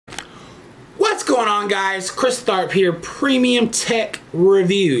What's going on, guys? Chris Tharp here, Premium Tech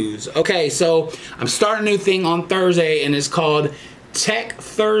Reviews. Okay, so I'm starting a new thing on Thursday and it's called Tech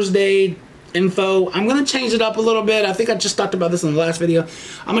Thursday Info. I'm gonna change it up a little bit. I think I just talked about this in the last video.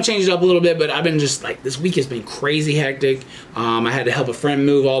 I'm gonna change it up a little bit, but I've been just like, this week has been crazy hectic. I had to help a friend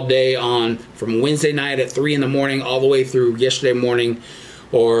move all day from Wednesday night at 3 in the morning all the way through yesterday morning,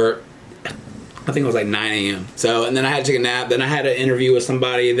 or I think it was like 9 a.m. So, and then I had to take a nap, then I had an interview with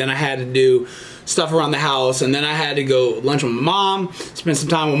somebody, then I had to do stuff around the house, and then I had to go lunch with my mom, spend some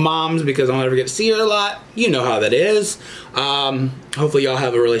time with moms because I don't ever get to see her a lot. You know how that is. Hopefully y'all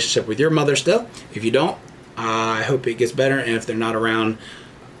have a relationship with your mother still. If you don't, I hope it gets better, and if they're not around,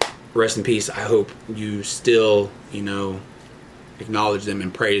 rest in peace. I hope you still, you know, acknowledge them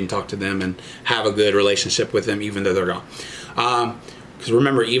and pray and talk to them and have a good relationship with them even though they're gone. Because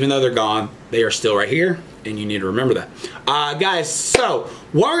remember, even though they're gone, they are still right here, and you need to remember that. Guys, so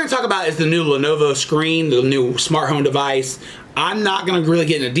what we're going to talk about is the new Lenovo screen, the new smart home device. I'm not going to really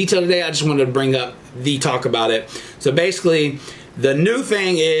get into detail today. I just wanted to bring up talk about it. So basically, the new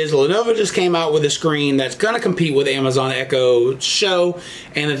thing is Lenovo just came out with a screen that's going to compete with Amazon Echo Show.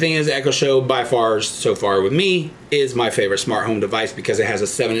 And the thing is, the Echo Show by far, so far with me, is my favorite smart home device because it has a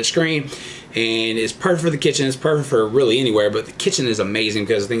 7-inch screen. And it's perfect for the kitchen. It's perfect for really anywhere, but the kitchen is amazing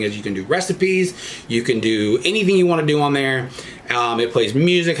because the thing is, you can do recipes, you can do anything you want to do on there. It plays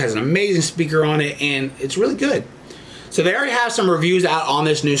music, has an amazing speaker on it, and it's really good. So they already have some reviews out on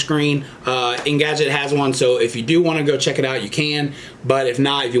this new screen. Engadget has one, so if you do want to go check it out, you can. But if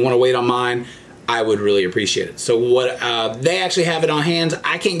not, if you want to wait on mine, I would really appreciate it. So what they actually have it on hands.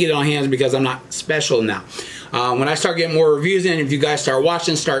 I can't get it on hands because I'm not special now. When I start getting more reviews in, if you guys start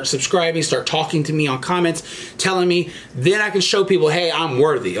watching, start subscribing, start talking to me on comments, telling me, then I can show people, hey, I'm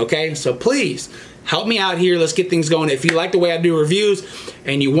worthy, okay? So please, help me out here. Let's get things going. If you like the way I do reviews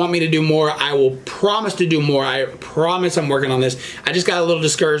and you want me to do more, I will promise to do more. I promise I'm working on this. I just got a little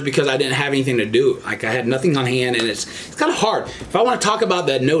discouraged because I didn't have anything to do. Like, I had nothing on hand, and it's kind of hard. If I want to talk about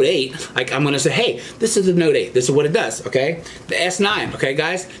the Note 8, like, I'm going to say, hey, this is the Note 8. This is what it does, okay? The S9, okay,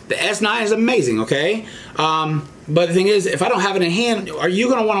 guys? The S9 is amazing, okay? But the thing is, if I don't have it in hand, are you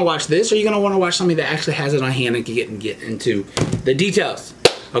going to want to watch this, or are you going to want to watch something that actually has it on hand and can get into the details,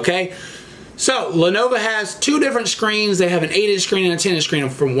 okay? So, Lenovo has two different screens. They have an 8-inch screen and a 10-inch screen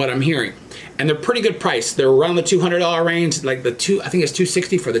from what I'm hearing. And they're pretty good price. They're around the $200 range, like I think it's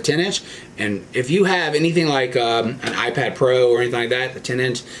 $260 for the 10-inch. And if you have anything like an iPad Pro or anything like that, the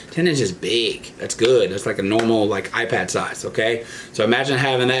 10-inch is big. That's good. That's like a normal like iPad size, okay? So imagine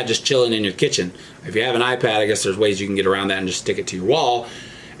having that just chilling in your kitchen. If you have an iPad, I guess there's ways you can get around that and just stick it to your wall.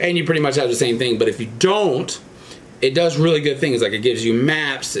 And you pretty much have the same thing. But if you don't, it does really good things, like it gives you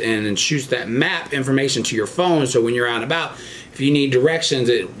maps and shoots that map information to your phone, so when you're out and about, if you need directions,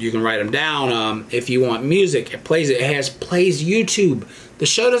 you can write them down. If you want music, it plays it. It plays YouTube. The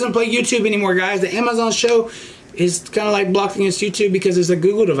show doesn't play YouTube anymore, guys. The Amazon show is kind of like blocked against YouTube because it's a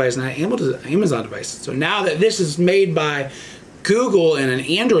Google device, not an Amazon device. So now that this is made by Google and an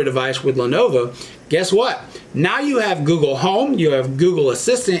Android device with Lenovo, guess what? Now you have Google Home, you have Google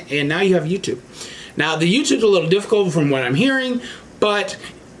Assistant, and now you have YouTube. Now, the YouTube's a little difficult from what I'm hearing, but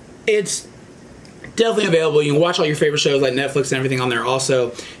it's definitely available. You can watch all your favorite shows like Netflix and everything on there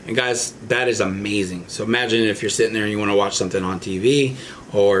also. And guys, that is amazing. So imagine if you're sitting there and you want to watch something on TV,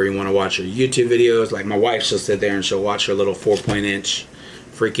 or you want to watch your YouTube videos. Like my wife, she'll sit there and she'll watch her little 4.7-inch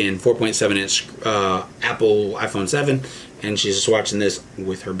Apple iPhone 7, and she's just watching this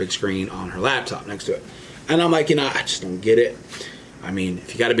with her big screen on her laptop next to it. And I'm like, you know, I just don't get it. I mean,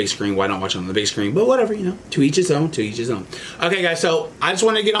 if you got a big screen, why not watch it on the big screen? But whatever, you know, to each his own, to each his own. Okay, guys, so I just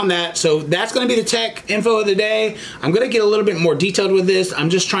want to get on that. So that's going to be the tech info of the day. I'm going to get a little bit more detailed with this. I'm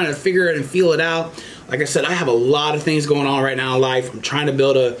just trying to figure it and feel it out. Like I said, I have a lot of things going on right now in life. I'm trying to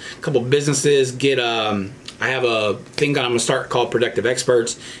build a couple businesses, I have a thing that I'm going to start called Productive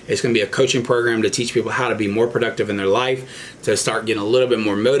Experts. It's going to be a coaching program to teach people how to be more productive in their life, to start getting a little bit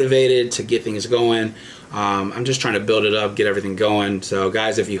more motivated, to get things going. I'm just trying to build it up, get everything going. So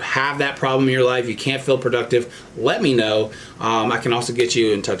guys, if you have that problem in your life, you can't feel productive, let me know. I can also get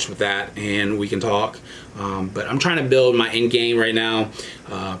you in touch with that and we can talk. But I'm trying to build my end game right now.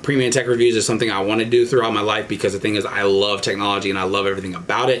 Premium Tech Reviews is something I want to do throughout my life because the thing is, I love technology and I love everything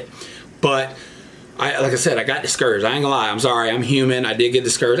about it. But like I said, I got discouraged. I ain't gonna lie. I'm sorry. I'm human. I did get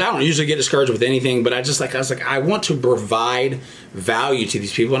discouraged. I don't usually get discouraged with anything, but I was like, I want to provide value to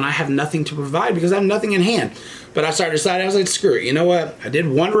these people, and I have nothing to provide because I have nothing in hand. But I started deciding, I was like, screw it. You know what? I did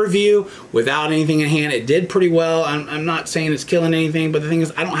one review without anything in hand. It did pretty well. I'm not saying it's killing anything, but the thing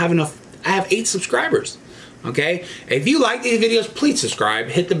is, I don't have enough. I have 8 subscribers. Okay? If you like these videos, please subscribe,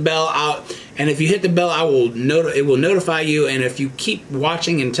 hit the bell out, And if you hit the bell, it will notify you. And if you keep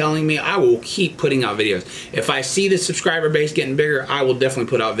watching and telling me, I will keep putting out videos. If I see the subscriber base getting bigger, I will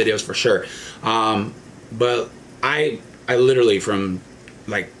definitely put out videos for sure. But I literally from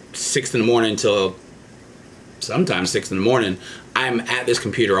like 6 in the morning till sometimes 6 in the morning, I'm at this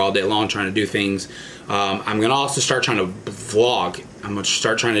computer all day long trying to do things. I'm gonna also start trying to vlog. I'm gonna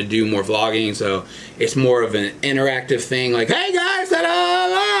start trying to do more vlogging, so it's more of an interactive thing. Like, hey guys,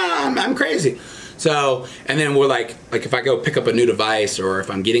 I'm crazy. So, and then we're like if I go pick up a new device, or if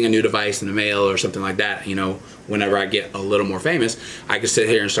I'm getting a new device in the mail or something like that, you know, whenever I get a little more famous, I can sit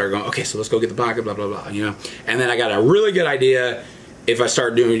here and start going, okay, so let's go get the pocket, blah, blah, blah, you know. And then I got a really good idea. If I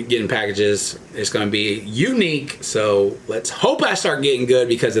start getting packages, it's going to be unique. So let's hope I start getting good,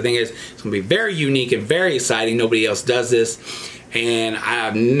 because the thing is, it's going to be very unique and very exciting. Nobody else does this, and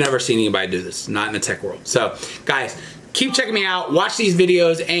I've never seen anybody do this, not in the tech world. So guys, keep checking me out, watch these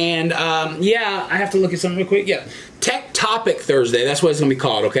videos, and yeah, I have to look at something real quick. Yeah, Tech Topic Thursday, that's what it's going to be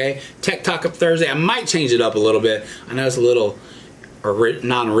called, okay? Tech Topic Thursday. I might change it up a little bit. I know it's a little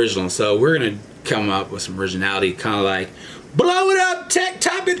non-original, so we're going to come up with some originality, kind of like blow it up Tech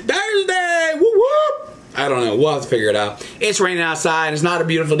Topic Thursday. Woo whoop. I don't know. We'll have to figure it out. It's raining outside. It's not a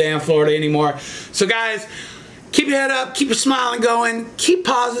beautiful day in Florida anymore. So guys, keep your head up. Keep your smiling going. Keep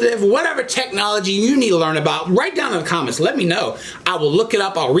positive. Whatever technology you need to learn about, write down in the comments. Let me know. I will look it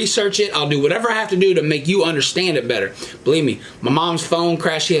up. I'll research it. I'll do whatever I have to do to make you understand it better. Believe me, my mom's phone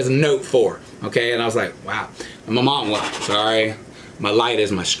crashed. She has a Note 4. Okay, and I was like, wow. And my mom, sorry, my light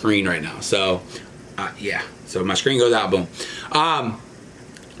is my screen right now. So yeah, so my screen goes out, boom.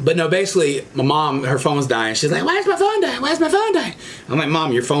 But no, basically, my mom, her phone's dying. She's like, why is my phone dying? Why is my phone dying? I'm like,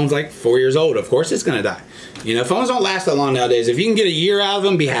 Mom, your phone's like 4 years old. Of course it's gonna die. You know, phones don't last that long nowadays. If you can get a year out of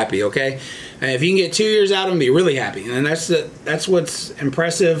them, be happy, okay? And if you can get 2 years out of them, be really happy. And that's what's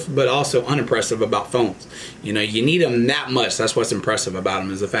impressive, but also unimpressive about phones. You know, you need them that much. That's what's impressive about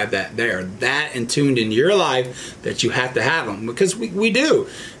them, is the fact that they're that in tuned in your life that you have to have them. Because we do.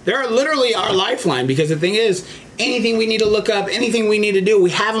 They're literally our lifeline, because the thing is, anything we need to look up, anything we need to do,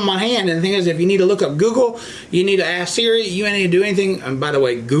 we have them on hand. And the thing is, if you need to look up Google, you need to ask Siri, you need to do anything. And by the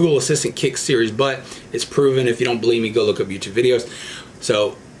way, Google Assistant kicks Siri's butt. It's proven. If you don't believe me, go look up YouTube videos.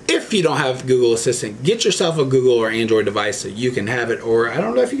 So if you don't have Google Assistant, get yourself a Google or Android device so you can have it. Or I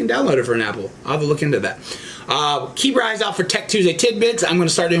don't know if you can download it for an Apple. I'll have to look into that. Keep your eyes out for Tech Tuesday Tidbits. I'm going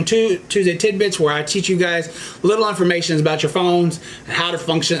to start doing Tuesday Tidbits, where I teach you guys little information about your phones, and how to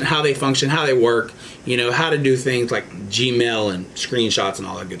function, how they work, you know, how to do things like Gmail and screenshots and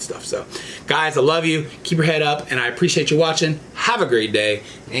all that good stuff. So guys, I love you. Keep your head up, and I appreciate you watching. Have a great day,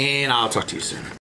 and I'll talk to you soon.